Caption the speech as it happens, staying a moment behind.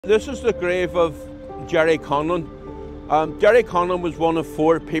This is the grave of Gerry Conlon. Gerry Conlon was one of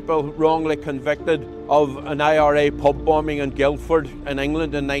 4 people wrongly convicted of an IRA pub bombing in Guildford in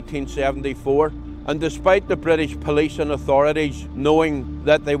England in 1974. And despite the British police and authorities knowing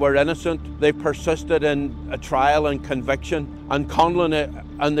that they were innocent, they persisted in a trial and conviction. And Conlon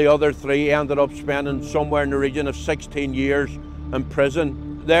and the other 3 ended up spending somewhere in the region of 16 years in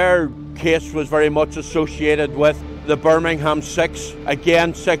prison. Their case was very much associated with the Birmingham 6,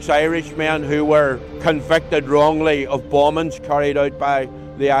 again 6 Irishmen who were convicted wrongly of bombings carried out by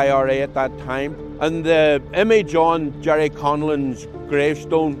the IRA at that time. And the image on Gerry Conlon's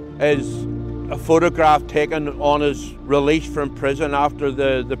gravestone is a photograph taken on his release from prison after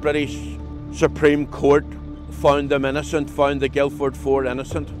the British Supreme Court found him innocent, found the Guildford Four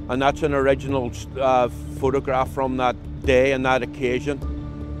innocent. And that's an original photograph from that day and that occasion.